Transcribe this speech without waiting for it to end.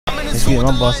Excuse me,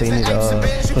 my boss said you need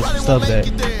to put some stuff back.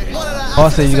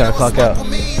 Boss said you gotta clock out.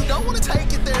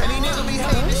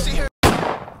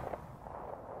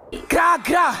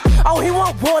 Oh, he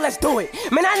want war, let's do it.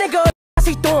 Man, that nigga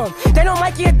see through him. They know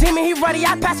Mikey a demon, he ready.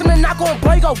 I pass him the knock on,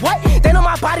 boy, you go what? They know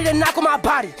my body, the knock on my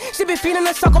body. She be feeling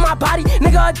the suck on my body.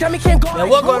 Nigga, a dummy can't go. Now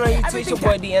what going on YouTube? It's your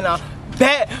boy D and I'm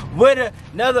back with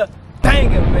another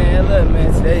banger, man. Look,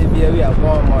 man, today's video we at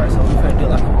Walmart, so we finna do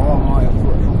like a Walmart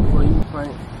for you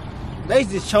prank. They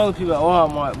just trolling people at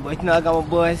Walmart, but you know I got my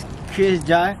boys Chris,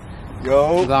 Jai.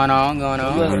 Yo. What's going on?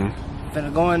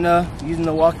 Finna go in there using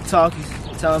the walkie-talkies,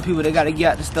 telling people they gotta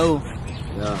get out the stove.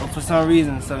 Yeah. For some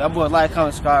reason. So y'all boys like,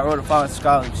 comment, subscribe, roll the follow,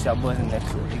 subscribe, and y'all boys in the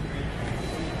next video.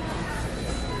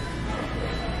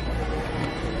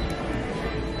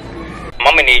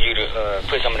 Mama need you to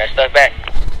put some of that stuff back.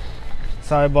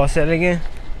 Sorry, boss, say it again.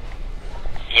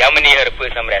 Yeah, I'm gonna need her to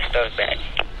put some of that stuff back.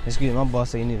 Excuse me, my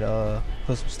boss said you need to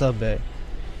put some stuff back.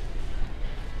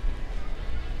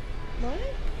 What?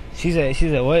 She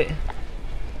said what?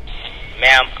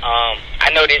 Ma'am, I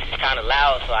know this is kind of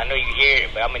loud, so I know you hear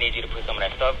it, but I'm gonna need you to put some of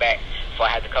that stuff back before I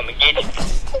have to come and get you.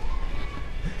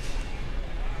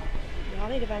 Y'all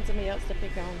need to find somebody else to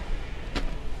pick on.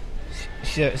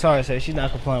 Sorry, sir, she's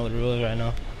not complying with the rules right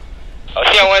now. Oh,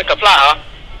 she don't want to comply, huh?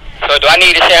 So do I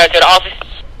need to send her to the office?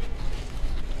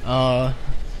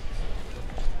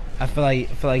 I feel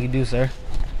like you do, sir.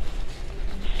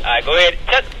 Alright, go ahead.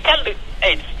 Tell her,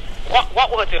 hey,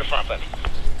 walk with her to the front for me.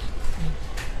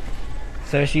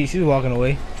 Sir, she's walking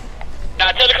away.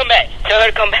 Nah, tell her to come back. Tell her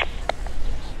to come back.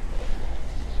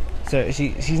 Sir,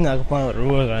 she's not complying with the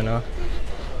rules right now.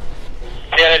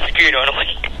 Tell her the security on the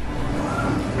way.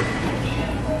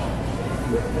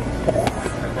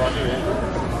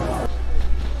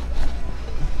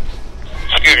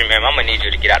 Excuse me, ma'am. I'm gonna need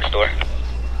you to get out the store.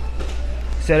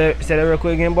 Say that real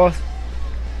quick again, boss.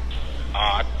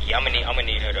 Yeah, I'm gonna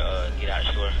need her to get out of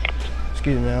the store.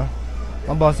 Excuse me, man.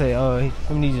 My boss say,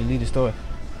 he needs you to leave the store.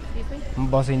 Excuse me? My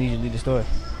boss say he needs you to leave the store.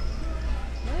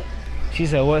 What? She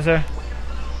said, what, sir?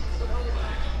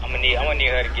 I'm gonna need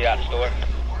her to get out the store.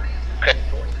 'Cause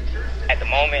at the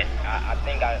moment, I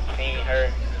think I've seen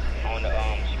her on the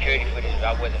security footage, if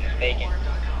I wasn't mistaken,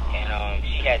 and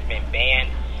she has been banned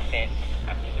since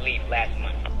I believe last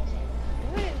month.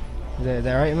 What? Is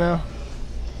that right, man?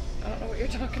 I don't know what you're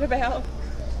talking about.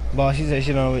 Boss, she said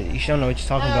she don't know what you're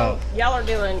talking about. Y'all are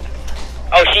doing.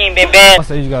 Oh, she ain't been banned? Boss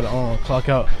said you gotta clock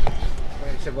out.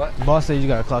 Wait, you said what? Boss said you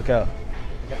gotta clock out.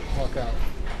 Clock out.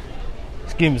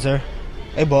 Excuse me, sir.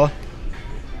 Hey, boss.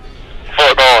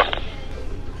 What's going?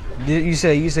 You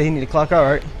say he need to clock out,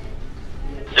 right?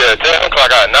 Yeah, tell him to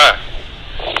clock out now.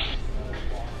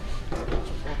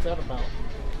 What's that about?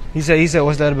 He said,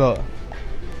 what's that about?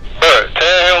 Bro,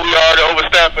 tell him we already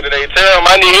overstaffed for today. Tell him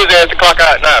I need his ass to clock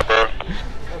out now, bro.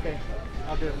 Okay,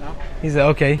 I'll do it now. He said,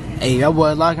 okay. Hey, y'all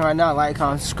boys locking right now. Like,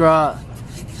 comment, subscribe.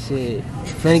 Shit.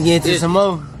 Finna get into some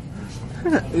more.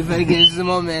 We finna get into some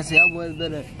more, man. So y'all boys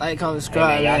better like, comment,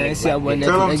 subscribe, man. Let's see y'all boys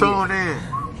next time. Tell them tune in.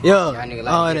 Yo, Y'all nigga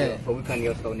all like that. before we come to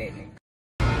your store next, nigga.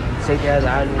 Safety hazard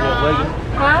items in your buggy.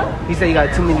 Huh? He said you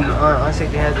got too many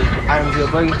unsafety hazard items in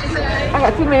your buggy. I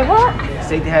got too many what?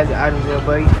 Safety hazard items in your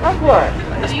buggy. That's what?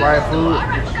 Like expired food.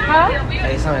 Huh?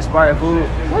 Like some expired food.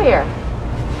 Where?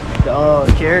 The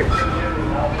carrots.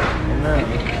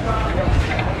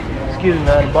 Excuse me,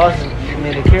 man. The boss,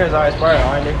 the carrots are expired,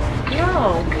 aren't they?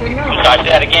 No, they're not. Start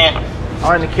that again.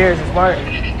 Aren't the carrots expired?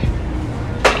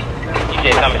 You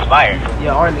said something expired.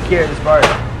 Yeah, aren't the carrots expired?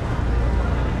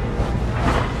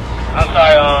 I'm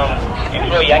sorry,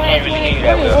 employee, I can't really hear you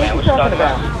that well, man. What you talking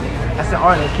about? I said,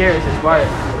 aren't the carrots expired?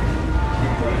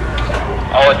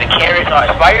 Oh, the carrots are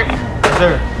expired? Yes,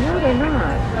 sir. No, they're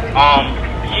not.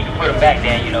 She can put them back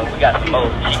then, you know, we got some more.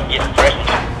 She can get some fresh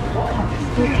ones.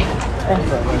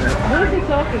 What is he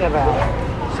talking about?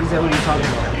 She said, what are you talking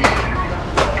about?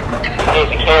 You said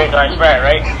the carrots are expired,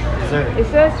 right? Yes, sir. It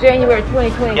says January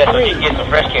 2023. Yeah, so she can get some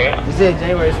fresh carrots. It said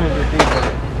January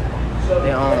 23rd.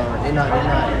 They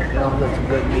don't look too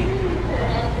good to me.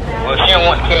 Well, if she don't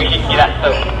want the carrots, she can get out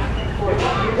the store.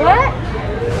 What?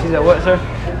 She said, what, sir?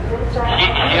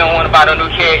 She don't want to buy no new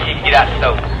carrots, she can get out the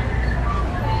store.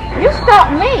 You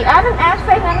stopped me. I didn't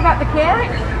say nothing about the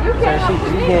carrots. You Sir, came up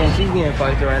to me. she's getting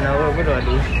feisty right now. What do I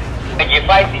do? And get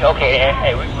feisty? Okay,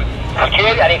 hey,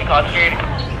 security? I need to call security.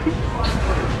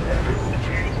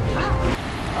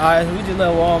 Alright, so we just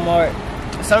left Walmart.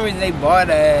 For some reason they bought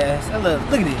ass. Hey, look at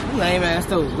this. This lame ass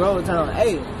store. Grove Town.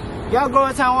 Hey, y'all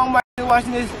Grove Town Walmart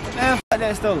watching this? Man, fuck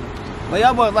that store. But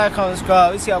y'all boys like, comment,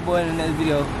 subscribe. We see y'all boys in the next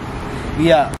video.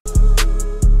 We out.